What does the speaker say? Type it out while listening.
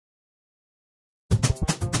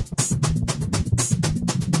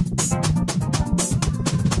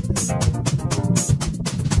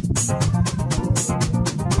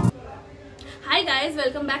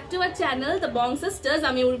our channel, the Bong Sisters.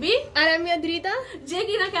 আমি URBI আর আমি Adrita, যে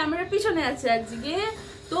কিনা ক্যামেরার পিছনে আছে আজকে।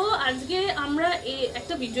 তো আজকে আমরা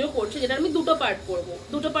একটা ভিডিও করছি যেটা আমি দুটো পার্ট করব।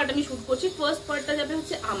 দুটো পার্ট আমি শুট করছি। ফার্স্ট পার্টটা যাবে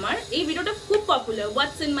হচ্ছে আমার। এই ভিডিওটা খুব popular,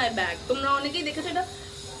 what's in my bag. তোমরা অনেকেই দেখেছো এটা,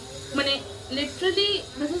 মানে literally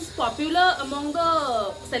this is popular among the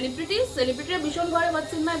সেলিব্রিটিরা ভীষণ করে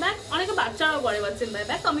হোয়াটস ইন মাই ব্যাগ, অনেকে বাচ্চারাও করে হোয়াটস ইন মাই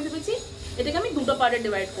ব্যাগ। তো আমি ভেবেছি এটাকে আমি দুটো পার্টে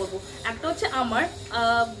ডিভাইড করবো। একটা হচ্ছে আমার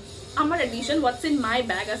edition what's in my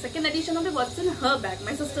bag, a second edition of what's in her bag,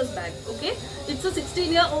 my sister's bag. Okay, it's a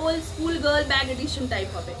 16-year-old school girl bag edition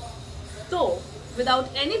type of it. So without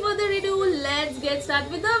any further ado, let's get started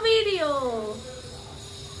with the video.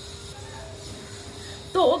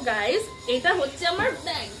 তো guys, এটা হচ্ছে আমার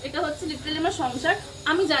bag, এটা হচ্ছে literally আমার সংসার।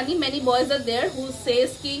 আমি জানি many boys are there who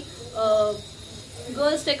says কি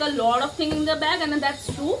girls take a lot of things in their bag, and that's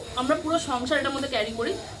true. আমরা পুরো সংসার এটার মধ্যে ক্যারি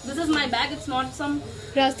করি। This is my bag, it's not some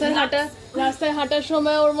রাস্তায় হাঁটার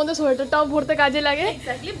সময় ওর মধ্যে সোয়েটারটাও ভরতে কাজে লাগে।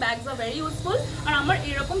 Exactly, bags are very useful. আর আমার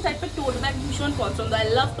এরকম টাইপের টোট ব্যাগ ভীষণ পছন্দ। I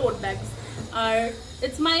love tote bags. R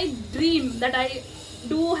it's my dream that I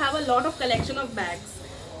do have a lot of collection of bags.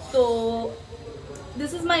 So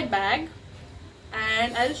this is my bag and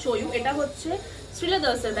I'll show you. এটা হচ্ছে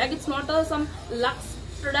শ্রীলেদার্সের bag. It's not some Lux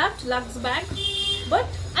product, Lux bag, but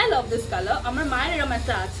I love this color. আমার মায়ের এরকম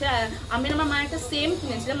একটা আছে, আমি আমার মায়ের একটা সেম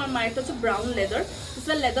কিনেছিলাম। আমার মায়েরটা হচ্ছে brown leather, it's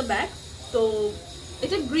a leather bag. তো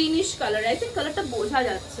এটা গ্রিনিশ কালার, আই থিঙ্ক কালারটা বোঝা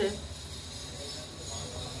যাচ্ছে।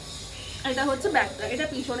 এটা হচ্ছে ব্যাগটা, এটা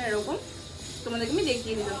পিছনে এরকম। তোমাদেরকে আমি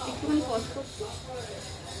দেখিয়ে দিলাম, একটুখানি কষ্ট।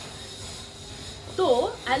 তো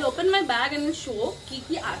I'll open my bag and show কি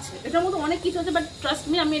কি আছে। এটার মধ্যে অনেক কিছু আছে, বাট ট্রাস্ট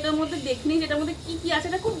মি, আমি এটার মধ্যে দেখিনি যে এটার মধ্যে কি কি আছে।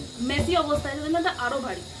 এটা খুব মেসি অবস্থায় আছে, এটা আরো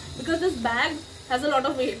ভারী, because this bag has a lot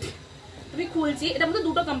of wait. তুমি খুলছি, এটার মধ্যে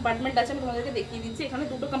দুটো কম্পার্টমেন্ট আছে, আমি তোমাদেরকে দেখিয়ে দিচ্ছি। এখানে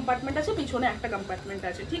দুটো কম্পার্টমেন্ট আছে, পিছনে একটা কম্পার্টমেন্ট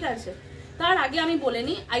আছে, ঠিক আছে। তার আগে আমি বলে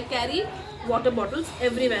নিই, I carry water bottles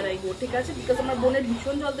everywhere I go, ঠিক আছে, বিকজ আমার বোনের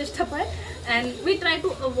ভীষণ জল তেষ্টা পায় and we try to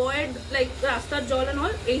avoid like রাস্তার জল অ্যান্ড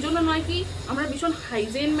অল। এই জন্য নয় কি আমরা ভীষণ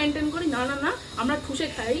হাইজিন মেনটেন করি, না না না, আমরা ঠুসে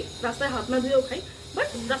খাই, রাস্তায় হাত না ধুয়েও খাই, বাট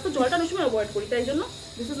রাস্তার জলটা অনেক সময় অ্যাভয়েড করি। তাই জন্য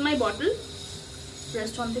this is my bottle,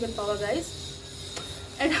 restaurant থেকে পাওয়া গাইস,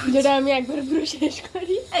 যেটা আমি একবার পুরো শেষ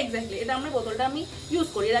করি। এক্স্যাক্টলি, এটা আমার বোতলটা আমি ইউজ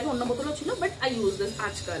করি। এর আগে অন্য বোতলও ছিল, বাট আই ইউজ দিস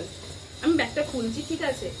আজকাল। আমি ব্যাগটা খুলছি, ঠিক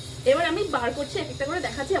আছে, এবার আমি বার করছি, এক একটা করে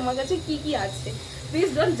দেখাচ্ছি আমার কাছে কি কি আছে। প্লিজ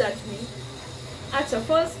ডোন্ট জাজ মি। আচ্ছা,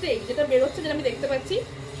 ফার্স্ট যেটা বেরোচ্ছে, যেটা আমি দেখতে পাচ্ছি,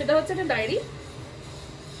 সেটা হচ্ছে একটা ডায়েরি।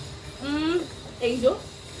 এই যে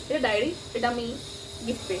এটা ডায়েরি, এটা আমি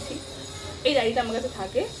গিফট পেয়েছি। এই ডায়েরিটা আমার কাছে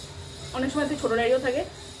থাকে, অনেক সময় ছোটো ডায়েরিও থাকে,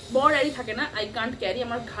 বড় ডায়েরি থাকে না। আই কান্ট ক্যারি,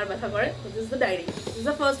 আমার ঘাড় ব্যথা করে। This is the diary, this is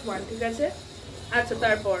the first one, ঠিক আছে। আচ্ছা,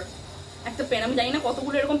 তারপর একটা পেন, আমি জানি না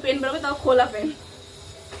কতগুলো এরকম পেন বেরোবে, তাও খোলা পেন।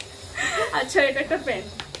 আচ্ছা, এটা একটা পেন।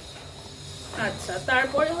 আচ্ছা,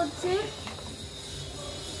 তারপরে হচ্ছে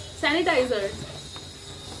স্যানিটাইজার,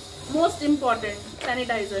 মোস্ট ইম্পর্টেন্ট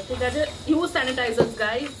স্যানিটাইজার, ঠিক আছে। Use sanitisers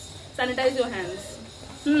guys, sanitise your hands.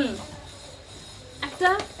 একটা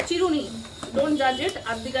চিরুনি, ডোন্ট জাজ ইট,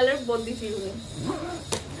 আদিকালের বদ্যি চিরুনি।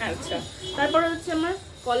 আচ্ছা, তারপরে হচ্ছে আমার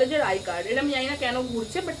কলেজের আই কার্ড। এটা আমি জানি না কেন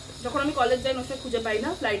ঘুরছে, বাট যখন আমি কলেজ যাই ওর খুঁজে পাই না,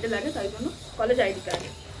 ফ্লাইটে লাগে, তাই জন্য কলেজ আইডি কার্ড।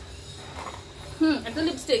 একটা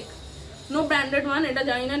লিপস্টিক, নো ব্র্যান্ডেড ওয়ান, এটা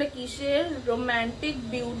জানি না এটা কিসের, romantic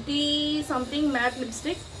beauty something mat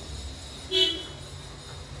lipstick.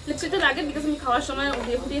 লিপস্টিকটা লাগে বিকজ আমি খাওয়ার সময়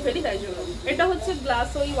উঠিয়ে ফুটিয়ে ফেলি, তাই জন্য। এটা হচ্ছে গ্লাস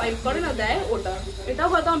ওই ওয়াইপ করে না দেয়, ওটা। এটাও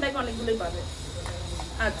হয়তো আমার ব্যাগে অনেকগুলোই পাবে।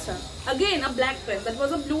 আচ্ছা, again a black pen, that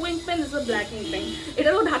was a blue ink pen, this is a black ink pen.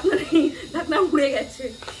 এটারও ঢাকনা নেই, ঢাকনা উড়ে গেছে।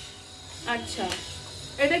 আচ্ছা,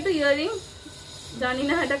 এটা একটা ইয়াররিং, জানি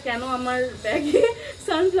না এটা কেন আমার ব্যাগে,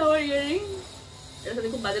 সানফ্লাওয়ার ইয়াররিং। এটার সাথে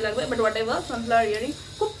খুব বাজে লাগবে, but what ever, sunflower earring,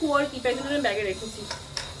 খুব পুয়ার কি, তাই জন্য আমি ব্যাগে রেখেছি।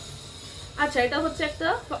 আচ্ছা, এটা হচ্ছে একটা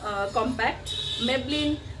compact, Maybelline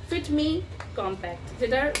fit me compact,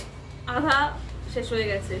 যেটার আধা শেষ হয়ে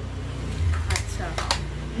গেছে। আচ্ছা,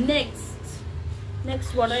 next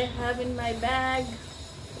what I have in my bag,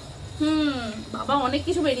 বাবা অনেক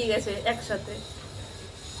কিছু বেরিয়ে গেছে একসাথে।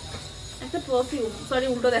 একটা পারফিউম, সরি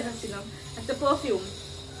উল্টো দেখাচ্ছিলাম, একটা পারফিউম।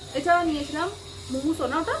 এটা নিয়েছিলাম মুমুসো,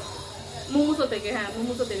 না ওটা মুমুসো থেকে, হ্যাঁ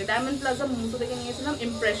মুমুসো থেকে, ডায়মন্ড প্লাজা মুমুসো থেকে নিয়েছিলাম,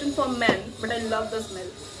 impression for man, but I love the smell.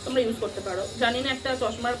 তোমরা ইউজ করতে পারো, জানি না একটা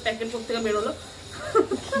চশমার প্যাকেট থেকে বেরোলো।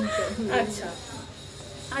 আচ্ছা,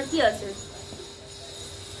 আর কি আছে,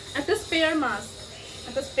 একটা স্পেয়ার মাস্ক,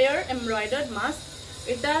 একটা স্পেয়ার এমব্রয়ডার্ড মাস্ক।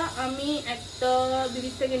 এটা আমি একটা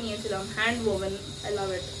দিদির থেকে নিয়েছিলাম, হ্যান্ড ওভেন, আই লাভ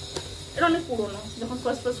ইট। এটা অনেক পুরোনো, যখন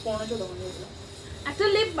ফার্স্ট পুরোনো ছিল তখন নিয়েছিলাম। একটা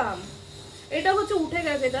লিপ বাম, এটা হচ্ছে উঠে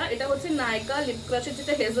গেছে, এটা হচ্ছে নাইকা লিপ ক্রাশের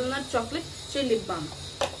যেটা হেজেলনাট চকলেট, সেই লিপ বাম।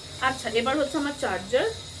 আচ্ছা, এবার হচ্ছে আমার চার্জার,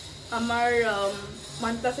 আমার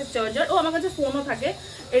OnePlus-এর চার্জার। ও আমার কাছে ফোনও থাকে,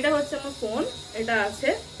 এটা হচ্ছে আমার ফোন, এটা আছে,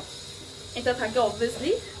 এটা থাকে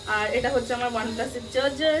অবভিয়াসলি। আর এটা হচ্ছে আমার OnePlus-এর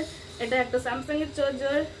চার্জার, এটা একটা স্যামসাংয়ের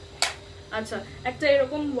চার্জার। আচ্ছা, একটা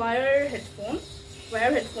এরকম ওয়্যার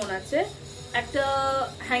হেডফোন আছে, একটা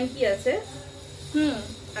হ্যাঙ্কি আছে।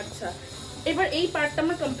 আচ্ছা, এবার এই পার্টটা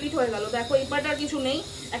আমার কমপ্লিট হয়ে গেল। দেখো এই পার্ট আর কিছু নেই।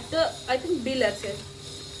 একটা আই থিঙ্ক বিল আছে,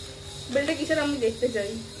 বিলটা কিসের আমি দেখতে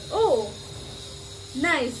চাই। ও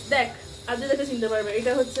নাইস, দেখ আজকে দেখে চিনতে পারবে।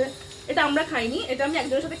 এটা হচ্ছে, এটা আমরা খাইনি, এটা আমি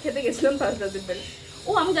একজনের সাথে খেতে গেছিলাম থার্সডে বেল।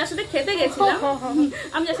 ও আমি যার সাথে খেতে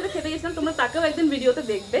গেছিলাম তোমরা তাকেও একদিন ভিডিওতে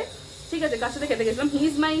দেখবে, ঠিক আছে? কার সাথে খেতে গেছিলাম, he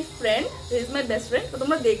is my friend, he is my best friend, তো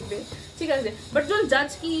তোমরা দেখবে, ঠিক আছে? বাট ডোন্ট জাজ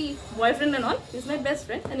কি boyfriend and all, he is my best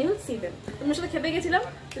friend and you will see them. তোমার সাথে খেতে গেছিলাম,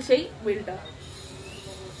 তো সেই উইলটা।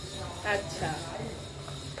 আচ্ছা,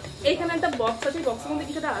 এইখানে একটা বক্স আছে, বক্সের মধ্যে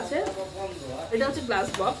কিছুটা আছে, এটা হচ্ছে গ্লাস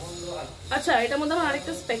বক্স। আচ্ছা, এটার মধ্যে আমার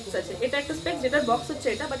আরেকটা স্পেক্স আছে, এটা একটা স্পেক্স, যেটার বক্স হচ্ছে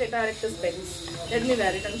এটা, বাট এটা আরেকটা specs. Let me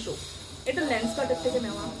wire it and show. এটা লেন্স কার্টের থেকে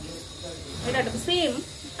নেওয়া, এটা same.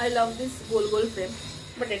 I love this goal goal frame,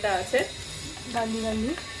 but এটা আছে গান্ধী।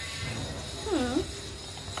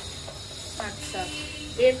 আচ্ছা,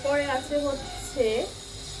 এরপরে আছে হচ্ছে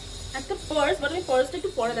একটা পার্স, বাট আমি পার্সটা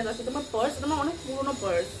একটু পরে দেখাচ্ছি। তোমার পার্স, তোমার অনেক পুরোনো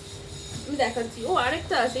পার্স আমি দেখাচ্ছি। ও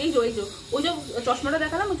আরেকটা আছে, এই যে ওই যে চশমাটা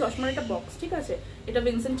দেখালাম, ওই চশমার একটা বক্স, ঠিক আছে? এটা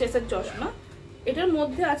ভিনসেন্ট চেসের চশমা। এটার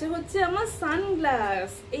মধ্যে আছে হচ্ছে আমার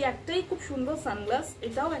সানগ্লাস, এই একটাই খুব সুন্দর সানগ্লাস,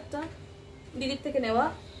 এটাও একটা দিদির থেকে নেওয়া।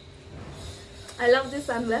 আই লাভ দিস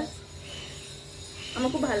সানগ্লাস, আমার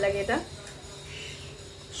খুব ভালো লাগে এটা।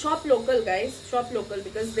 সব লোকাল গাইস, সব local,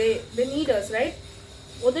 because they need us, right?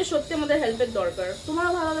 ওদের সত্যি আমাদের হেল্পের দরকার। তোমরা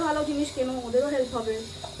ভালো ভালো জিনিস কেনো, ওদেরও হেল্প হবে,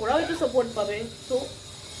 ওরাও একটু সাপোর্ট পাবে। তো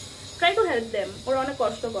ট্রাই টু হেল্প দেম, ওরা অনেক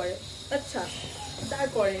কষ্ট করে। আচ্ছা,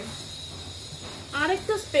 তারপরে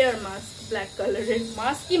আরেকটা স্পেয়ার মাস্ক, ব্ল্যাক কালারের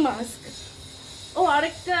মাস্ক। ও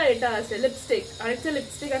আরেকটা এটা আছে লিপস্টিক, আরেকটা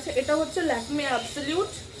লিপস্টিক আছে, এটা হচ্ছে Lakme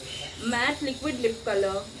absolute mat liquid lip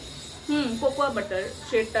colour, cocoa butter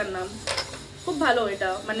শেডটার নাম। খুব ভালো এটা,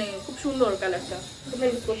 মানে খুব সুন্দর কালারটা, তোমরা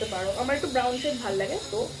ইউজ করতে পারো। আমার একটু ব্রাউন শেড ভালো লাগে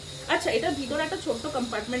তো। আচ্ছা, এটার ভিতরে একটা ছোট্ট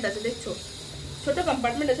কম্পার্টমেন্ট আছে, দেখছো? ছোট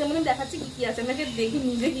কম্পার্টমেন্ট আছে, আমি দেখাচ্ছি কি কি আছে, আমাকে দেখি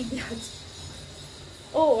নিজে কি কি আছে।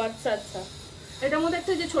 ও আচ্ছা আচ্ছা, এটার মধ্যে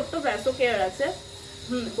একটা যে ছোট্ট ভ্যাসো কেয়ার আছে,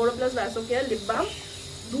 বড় প্লাস ভ্যাসো কেয়ার, লিপ বাম,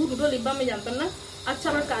 দুটো লিপ বাম আমি জানতাম না। আচ্ছা,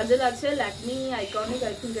 আমার কাজল আছে, ল্যাকমি আইকনিক,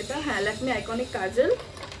 আই থিঙ্ক এটা, হ্যাঁ ল্যাকমি আইকনিক কাজল।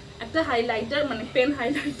 একটা হাইলাইটার, মানে পেন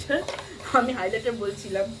হাইলাইটার, আমি হাইলাইটার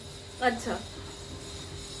বলছিলাম। আচ্ছা,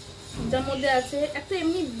 যার মধ্যে আছে একটা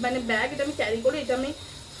এমনি মানে ব্যাগ, এটা আমি ক্যারি করি, এটা আমি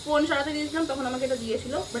ফোন সারাতে দিয়েছিলাম, তখন আমাকে এটা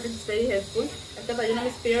দিয়েছিল, বাট ইটস ভেরি হেল্পফুল। একটা তাই জন্য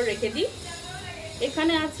আমি স্পেয়ার রেখে দিই।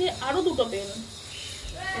 এখানে আছে আরো দুটো পেন,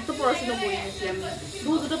 একটু পড়াশোনা করে নিয়েছি আমি,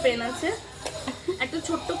 দুটো পেন আছে, একটা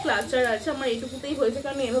ছোট্ট ক্লাচার আছে, আমার এইটুকুতেই হয়েছে,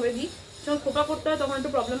 কারণ আমি এভাবে দিই, যখন খোপা করতে হয় তখন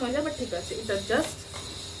একটু প্রবলেম হয়ে যায়, বাট ঠিক আছে, এটা জাস্ট।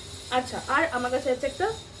 আচ্ছা, আর আমার কাছে আছে একটা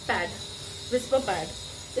pad, whisper pad.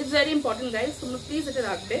 It's very important guys, তোমরা প্লিজ এটা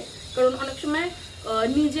রাখবে, কারণ অনেক সময়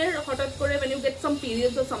নিজের হঠাৎ করে when you get some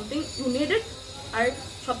periods or something you need it। আর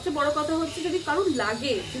সবচেয়ে বড় কথা হচ্ছে যদি কারোর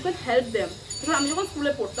লাগে you can help them। কারণ আমি যখন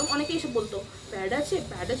স্কুলে পড়তাম অনেকে এসে বলতো প্যাড আছে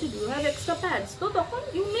do you have extra pads, তো তখন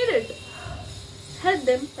you need it, help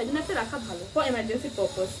them. তাই জন্য একটা রাখা ভালো ফর এমার্জেন্সি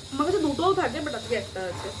পারপাস। আমার কাছে দুটোও থাকে, বাট আজকে একটা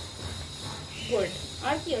আছে। গুড।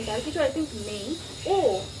 আর কি আছে? আর কিছু আই থিঙ্ক নেই। ও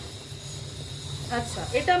আচ্ছা,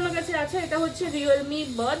 এটা আমার কাছে আছে, এটা হচ্ছে রিয়েলমি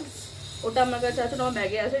বাডস, ওটা আমার কাছে আছে, আমার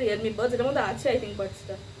ব্যাগে আছে রিয়েলমি বাডস, এটার মধ্যে আছে আই থিঙ্ক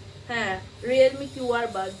বাডসটা, হ্যাঁ রিয়েলমি কিউআর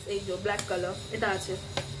বাডস, এই যে ব্ল্যাক কালার, এটা আছে।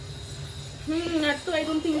 আর তো আই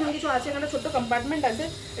ডোন্ট থিঙ্ক এখানে কিছু আছে, এখানে ছোট্ট কম্পার্টমেন্ট আছে,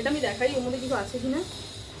 এটা আমি দেখাই ওর মধ্যে কিছু আছে কিনা।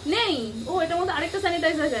 নেই। ও এটার মধ্যে আরেকটা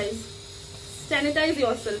স্যানিটাইজার গাইস, স্যানিটাইজ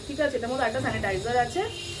ইয়োরসেলফ, ঠিক আছে? এটার মধ্যে একটা স্যানিটাইজার আছে,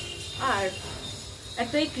 আর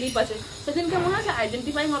একটা এই ক্লিপ আছে। সেদিনকে মনে আছে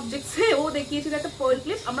আইডেন্টিফাইং অবজেক্টসে ও দেখিয়েছিল একটা পার্ল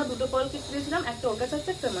ক্লিপ, আমরা দুটো পার্ল ক্লিপ কিনেছিলাম, একটা ওর কাছে আছে,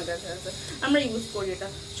 একটা আমার কাছে আছে, আমরা ইউজ করি এটা।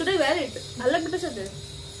 সেটাই ভ্যালিড, ভালো লাগবে এটার সাথে,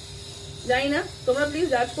 জানি না তোমরা প্লিজ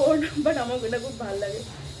জাজ করো না, বাট আমার এটা খুব ভালো লাগে,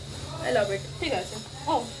 আই লাভ ইট। ঠিক আছে।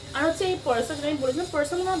 ও আর হচ্ছে এই পার্সেল আমি বলেছিলাম,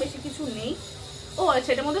 পার্সেল না বেশি কিছু নেই। ও আচ্ছা,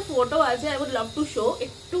 এটার মধ্যে ফটো আছে, I would love to show.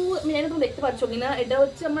 একটু আমি জানি তুমি দেখতে পাচ্ছ কিনা, এটা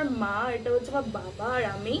হচ্ছে আমার মা, এটা হচ্ছে আমার বাবা আর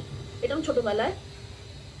আমি, এটা আমি ছোটবেলায়,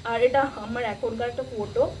 আর এটা আমার এখনকার একটা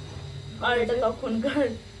ফটো, আর এটা তখনকার।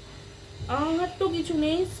 আমার তো কিছু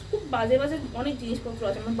নেই, খুব বাজে বাজে অনেক জিনিসপত্র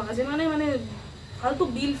আছে, মানে বাজে মানে ফালতু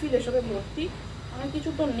বিল ফিল এসবে ভর্তি, আর কিছু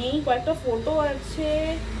তো নেই। কয়েকটা ফটো আছে,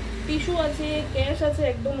 টিস্যু আছে, ক্যাশ আছে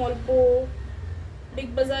একদম অল্প, বিগ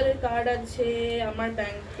বাজারের কার্ড আছে, আমার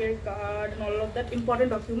ব্যাংকের card, all of that important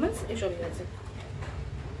documents এসবই আছে।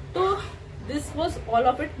 তো this was all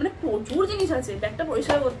of it, মানে প্রচুর জিনিস আছে। ব্যাগটা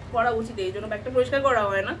পরিষ্কার করা উচিত, এই জন্য ব্যাগটা পরিষ্কার করা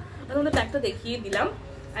হয় না, তোমাদের ব্যাগটা দেখিয়ে দিলাম।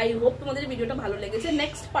 আই হোপ তোমাদের ভিডিওটা ভালো লেগেছে।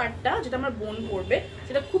 নেক্সট পার্টটা যেটা আমার বোন করবে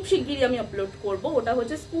সেটা খুব শিগগিরই আমি আপলোড করব। ওটা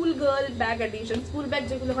হচ্ছে school girl bag addition, school bag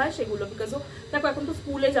যেগুলো হয় সেগুলো, বিকজ ও দেখো এখন তো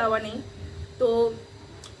স্কুলে যাওয়া নেই, তো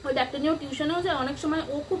ওই ব্যাগটা নিয়েও টিউশনেও যায়। অনেক সময়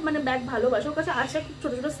ও খুব মানে ব্যাগ ভালোবাসে, ওর কাছে আছে খুব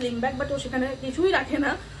ছোটো ছোটো স্লিং ব্যাগ, বাট ও সেখানে কিছুই রাখে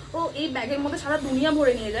না, ও এই ব্যাগের মধ্যে সারা দুনিয়া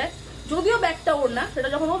ভরে নিয়ে যায়। যদিও ব্যাগটা ওর না, সেটা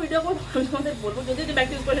যখন ও ভিডিও করবো আমি তোমাদের বলবো, যদিও যে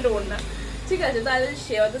ব্যাগটা ইউজ করে সেটা ওর না, ঠিক আছে? তো I will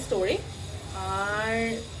share the story. আর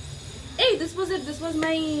এই this was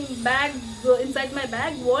my bag, inside my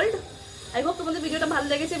bag world. I hope তোমাদের ভিডিওটা ভালো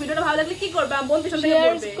লেগেছে। ভিডিওটা ভালো লাগলে কি করবে? বোন পিছন থেকে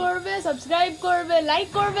বলবে, শেয়ার করবে, সাবস্ক্রাইব করবে, লাইক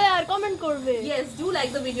করবে আর কমেন্ট করবে। Yes, do like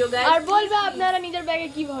the video guys. আর বলবে আপনারা নিজের ব্যাগে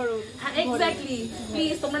কি ভরো। হ্যাঁ এক্স্যাক্টলি,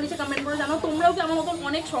 প্লিজ তোমরা নিচে কমেন্ট করে জানাও তোমরাও কি আমার মতন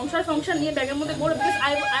অনেক সংসার নিয়ে ব্যাগের মধ্যে বড়, because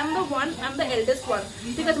I am the eldest one,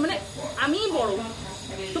 ঠিক আছে? মানে আমিই বড়।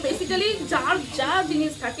 তো বেসিক্যালি যার যা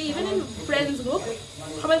জিনিস থাকে, ইভেন ইন ফ্রেন্ডস গ্রুপ,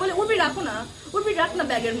 সবাই বলে উর্বি রাখো না, উর্বি রাখ না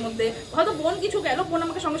ব্যাগের মধ্যে। হয়তো বোন কিছু গেল, বোন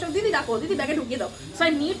আমাকে সঙ্গে সঙ্গে দিদি রাখো, দিদি ব্যাগে ঢুকিয়ে দাও। So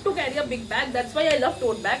I need to carry a big bag, that's why I love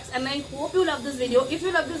tote bags, and I hope you love this video. If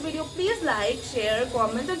you love this video, please like, share,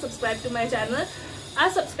 comment and subscribe to my channel. R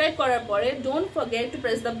subscribe করার পরে don't forget to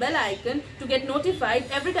press the bell icon to get notified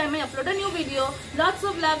every time I upload a new video. Lots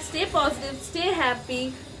of love, stay positive, stay happy,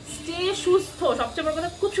 stay সুস্থ, সবচেয়ে বড় কথা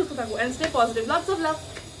খুব সুস্থ থাকো, and stay positive. Lots of love.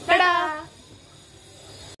 Ta-da!